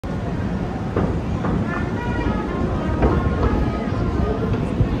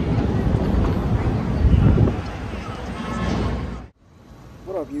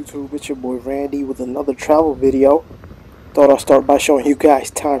YouTube? It's your boy Ranndee with another travel video. Thought I'll start by showing you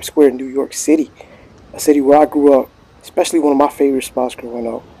guys Times Square in New York City, a city where I grew up, especially one of my favorite spots growing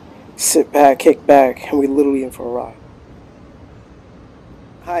up. Sit back, kick back, and we literally in for a ride.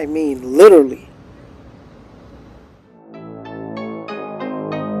 I mean literally.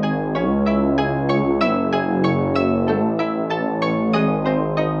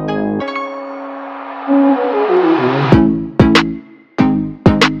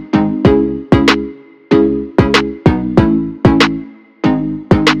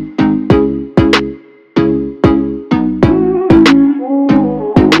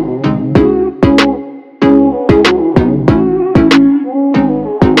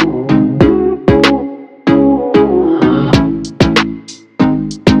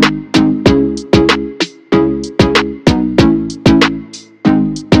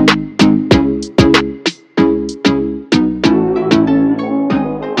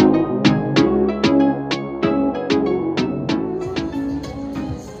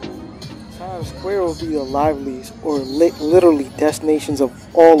 Times Square will be the liveliest, or literally destinations of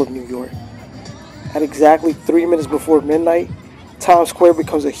all of New York. At exactly 3 minutes before midnight, Times Square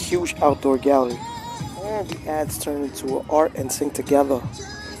becomes a huge outdoor gallery. All the ads turn into an art and sing together.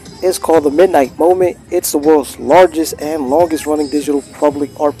 It's called the Midnight Moment. It's the world's largest and longest running digital public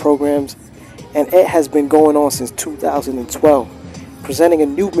art programs, and it has been going on since 2012, presenting a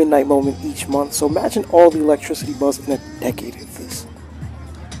new midnight moment each month. So imagine all the electricity buzz in a decade of this.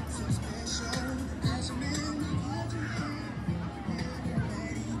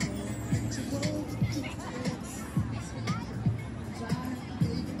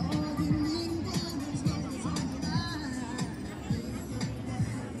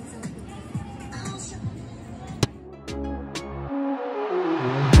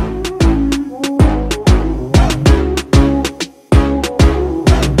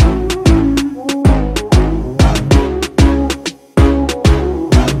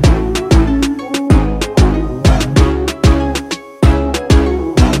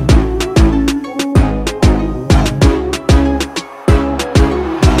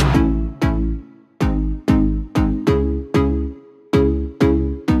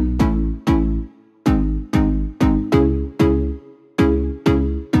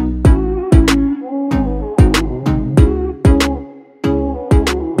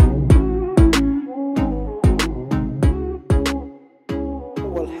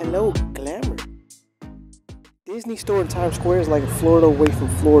 Hello, glamour. Disney store in Times Square is like Florida away from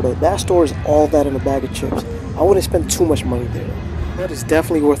Florida. That store is all that in a bag of chips. I wouldn't spend too much money there, but it's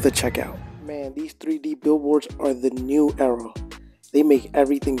definitely worth the checkout. Man, these 3D billboards are the new era. They make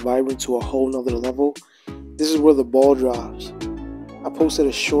everything vibrant to a whole nother level. This is where the ball drops. I posted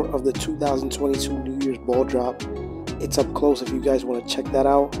a short of the 2022 New Year's ball drop. It's up close if you guys want to check that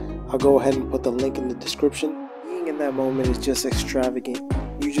out. I'll go ahead and put the link in the description. Being in that moment is just extravagant.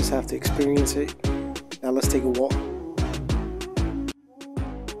 You just have to experience it. Now let's take a walk.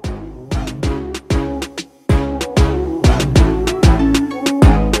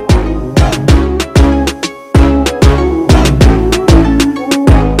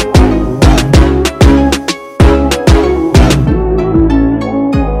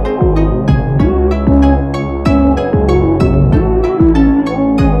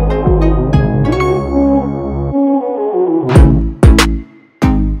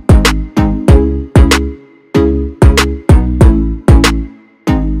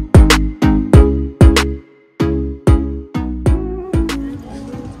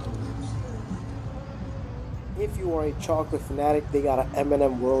 If you are a chocolate fanatic, they got an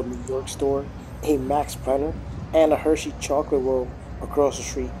M&M World New York store, a Max Brenner, and a Hershey Chocolate World across the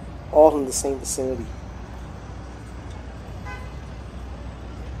street, all in the same vicinity.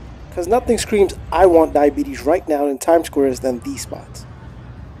 Because nothing screams, I want diabetes right now in Times Square than these spots.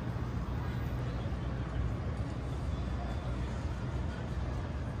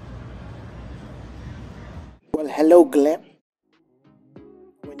 Well, hello, glam.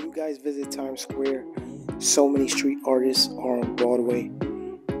 When you guys visit Times Square, so many street artists are on Broadway.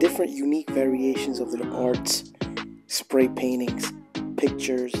 Different unique variations of their arts, spray paintings,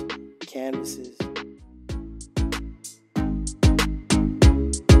 pictures, canvases.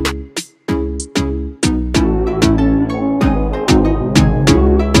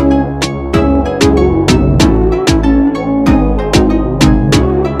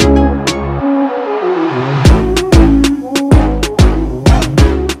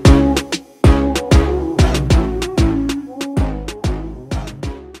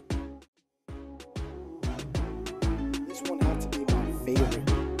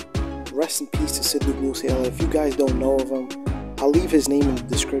 Rest in peace to Sidhu. If you guys don't know of him, I'll leave his name in the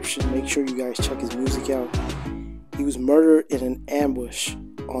description. Make sure you guys check his music out. He was murdered in an ambush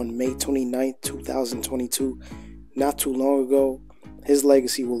on May 29th, 2022. Not too long ago. His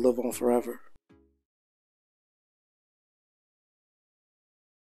legacy will live on forever.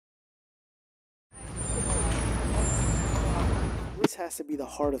 This has to be the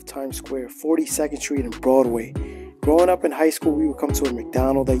heart of Times Square, 42nd Street and Broadway. Growing up in high school, we would come to a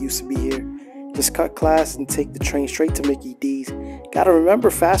McDonald's that used to be here. Just cut class and take the train straight to Mickey D's. Gotta remember,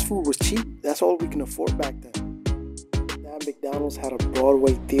 fast food was cheap. That's all we can afford back then. That McDonald's had a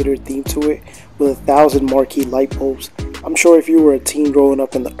Broadway theater theme to it with 1,000 marquee light bulbs. I'm sure if you were a teen growing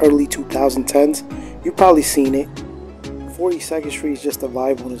up in the early 2010s, you've probably seen it. 42nd Street is just a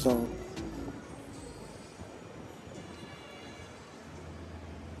vibe on its own.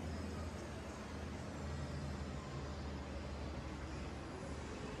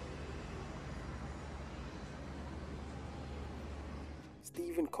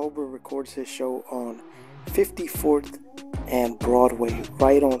 Colbert records his show on 54th and Broadway,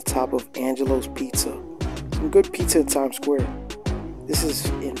 right on top of Angelo's Pizza. Some good pizza in Times Square. This is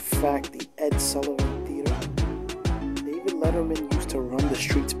in fact the Ed Sullivan Theater. David Letterman used to run the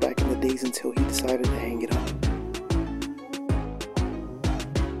streets back in the days until he decided to hang it up.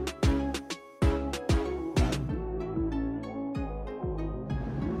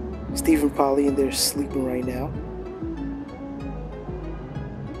 Stephen Polly in there sleeping right now.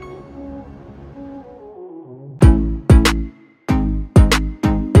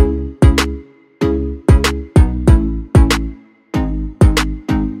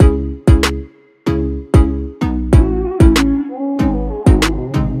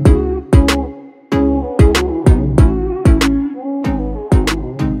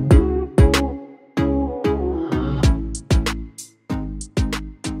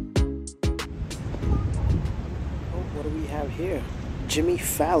 Here, Jimmy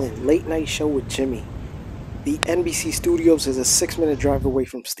Fallon, late night show with Jimmy. The NBC studios is a 6-minute drive away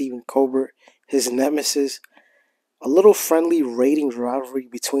from Stephen Colbert, his nemesis. A little friendly ratings rivalry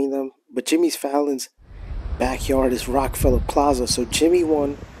between them, but Jimmy Fallon's backyard is Rockefeller Plaza, so Jimmy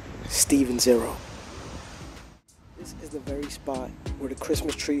 1, Stephen 0. This is the very spot where the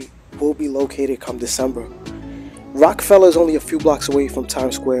Christmas tree will be located come December. Rockefeller is only a few blocks away from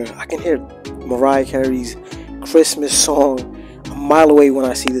Times Square. I can hear Mariah Carey's Christmas song a mile away when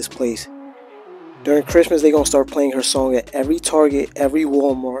I see this place. During Christmas, they're gonna start playing her song at every Target, every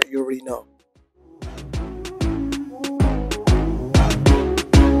Walmart, you already know.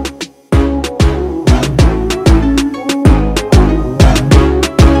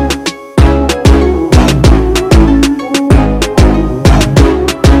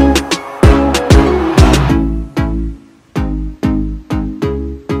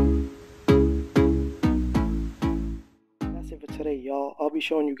 Today, y'all, I'll be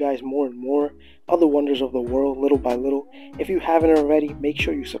showing you guys more and more other wonders of the world little by little. If you haven't already, make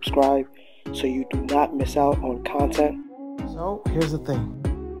sure you subscribe so you do not miss out on content. So here's the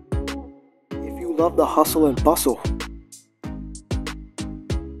thing, if you love the hustle and bustle,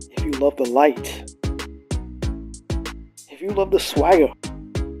 if you love the light, if you love the swagger,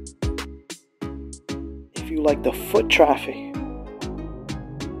 if you like the foot traffic,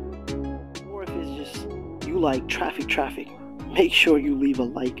 or if it's just you like traffic, make sure you leave a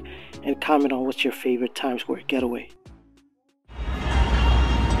like and comment on what's your favorite Times Square getaway.